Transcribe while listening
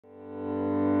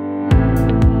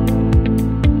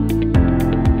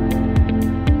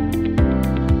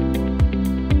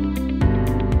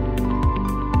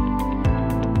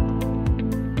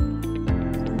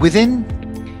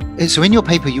So in your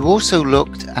paper, you also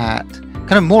looked at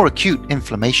kind of more acute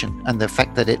inflammation and the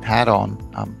effect that it had on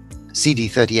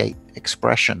CD38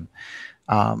 expression,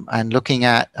 and looking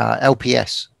at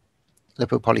LPS,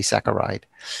 lipopolysaccharide.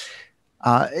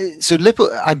 So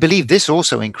I believe this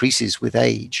also increases with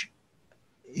age.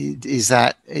 Is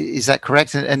that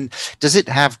correct? And does it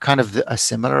have kind of a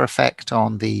similar effect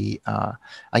on the,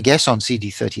 I guess, on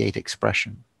CD38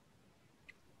 expression?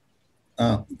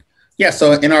 Yeah,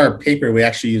 so in our paper, we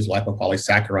actually use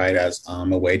lipopolysaccharide as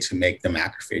a way to make the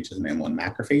macrophages an M1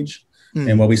 macrophage.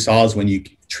 And what we saw is when you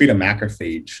treat a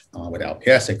macrophage with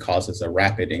LPS, it causes a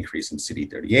rapid increase in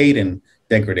CD38 and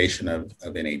degradation of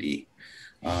NAD.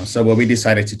 So what we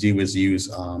decided to do was use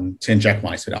to inject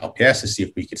mice with LPS to see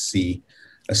if we could see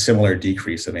a similar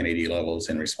decrease of NAD levels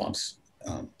in response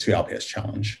to LPS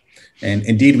challenge. And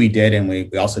indeed we did, and we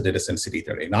also did this in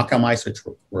CD38 knockout mice, which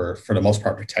were for the most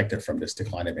part protected from this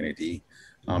decline of NAD,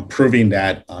 proving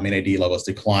that NAD levels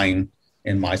decline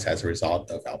in mice as a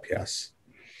result of LPS.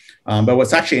 But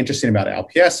what's actually interesting about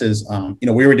LPS is,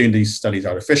 we were doing these studies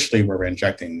artificially where we're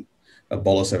injecting a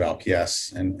bolus of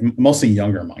LPS and mostly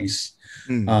younger mice.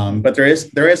 But there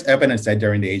is evidence that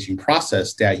during the aging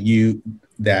process that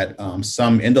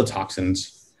some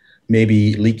endotoxins may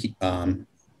be leaking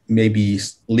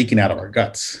out of our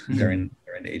guts during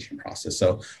the aging process.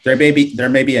 So there may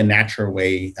be a natural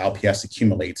way LPS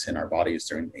accumulates in our bodies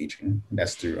during aging. And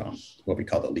that's through what we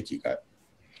call the leaky gut.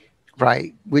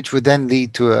 Right, which would then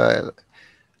lead to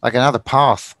another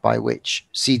path by which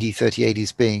CD38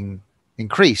 is being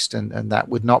increased, and that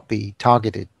would not be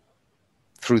targeted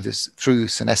through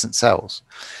senescent cells.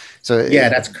 So yeah,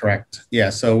 that's correct.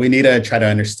 Yeah, so we need to try to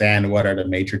understand what are the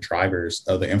major drivers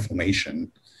of the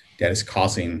inflammation that is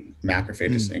causing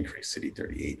macrophages to increase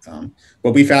CD38.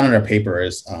 What we found in our paper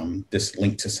is this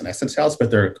link to senescent cells,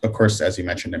 but there, of course, as you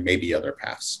mentioned, there may be other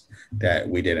paths that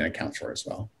we didn't account for as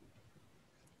well.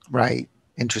 Right.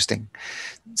 Interesting.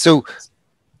 So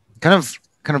kind of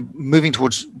moving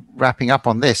towards wrapping up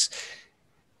on this.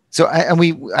 So,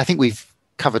 I think we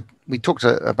talked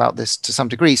about this to some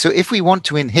degree. So if we want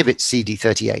to inhibit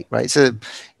CD38, right? So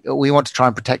we want to try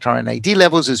and protect our NAD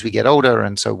levels as we get older.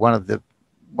 And so one of the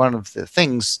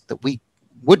things that we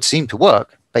would seem to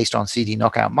work based on CD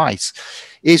knockout mice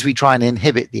is we try and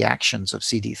inhibit the actions of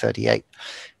CD38.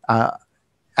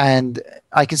 And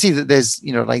I can see that there's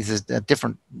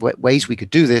different ways we could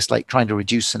do this, like trying to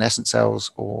reduce senescent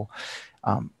cells or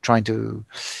trying to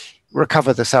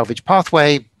recover the salvage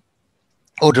pathway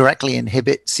or directly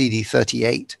inhibit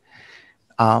CD38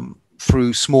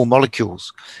 through small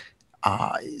molecules.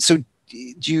 So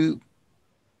do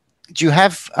you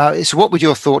have, so what would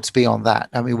your thoughts be on that?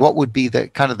 I mean, what would be the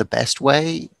kind of the best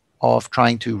way of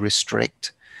trying to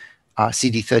restrict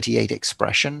CD38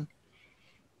 expression?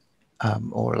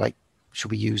 Or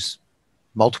should we use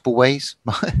multiple ways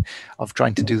of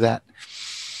trying to do that?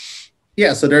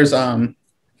 Yeah, so there's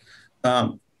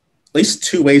at least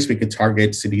two ways we could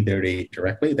target CD38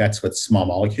 directly. That's with small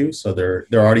molecules. So there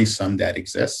are already some that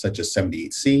exist, such as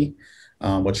 78C,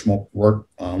 which will work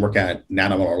at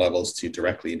nanomolar levels to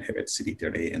directly inhibit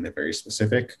CD38 and they're very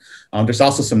specific. There's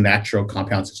also some natural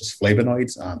compounds such as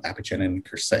flavonoids, apigenin and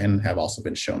quercetin have also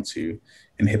been shown to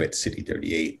inhibit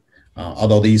CD38.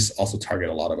 Although these also target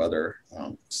a lot of other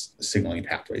signaling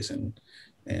pathways and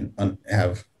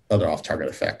have other off-target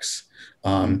effects.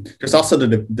 There's also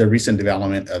the recent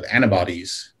development of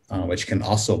antibodies, which can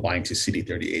also bind to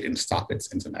CD38 and stop its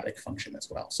enzymatic function as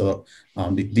well. So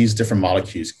these different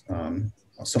molecules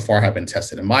so far have been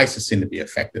tested in mice that seem to be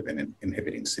effective in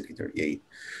inhibiting CD38.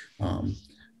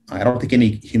 I don't think any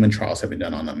human trials have been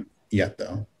done on them yet,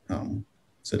 though.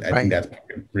 So I think that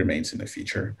remains in the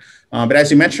future. But as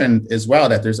you mentioned as well,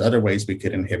 that there's other ways we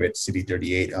could inhibit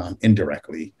CD38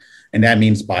 indirectly. And that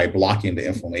means by blocking the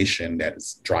inflammation that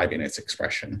is driving its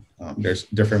expression. There's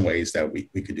different ways that we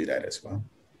could do that as well.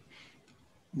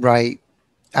 Right.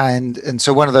 And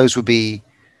so one of those would be,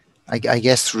 I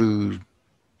guess, through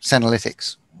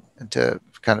senolytics to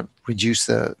kind of reduce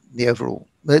the overall,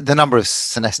 the number of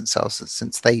senescent cells,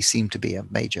 since they seem to be a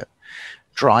major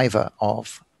driver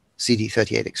of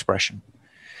CD38 expression.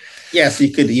 Yes,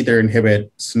 you could either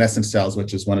inhibit senescent cells,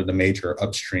 which is one of the major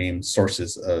upstream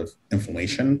sources of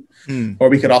inflammation, or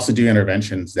we could also do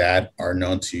interventions that are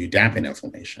known to dampen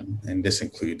inflammation. And this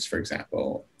includes, for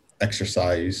example,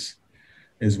 exercise,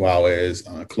 as well as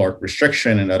caloric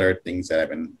restriction and other things that have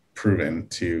been proven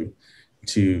to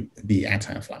be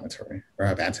anti-inflammatory or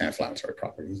have anti-inflammatory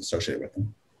properties associated with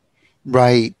them.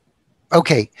 Right.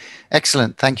 Okay.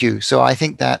 Excellent. Thank you. So I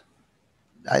think that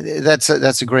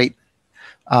that's a great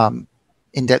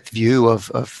in-depth view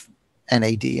of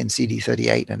NAD and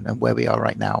CD38 and where we are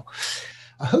right now.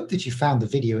 I hope that you found the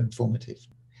video informative.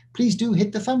 Please do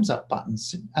hit the thumbs up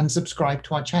buttons and subscribe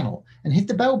to our channel, and hit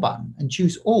the bell button and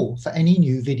choose all for any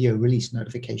new video release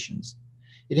notifications.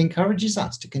 It encourages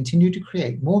us to continue to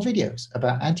create more videos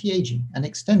about anti-aging and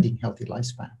extending healthy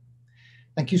lifespan.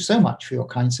 Thank you so much for your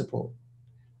kind support.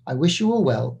 I wish you all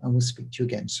well and will speak to you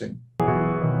again soon.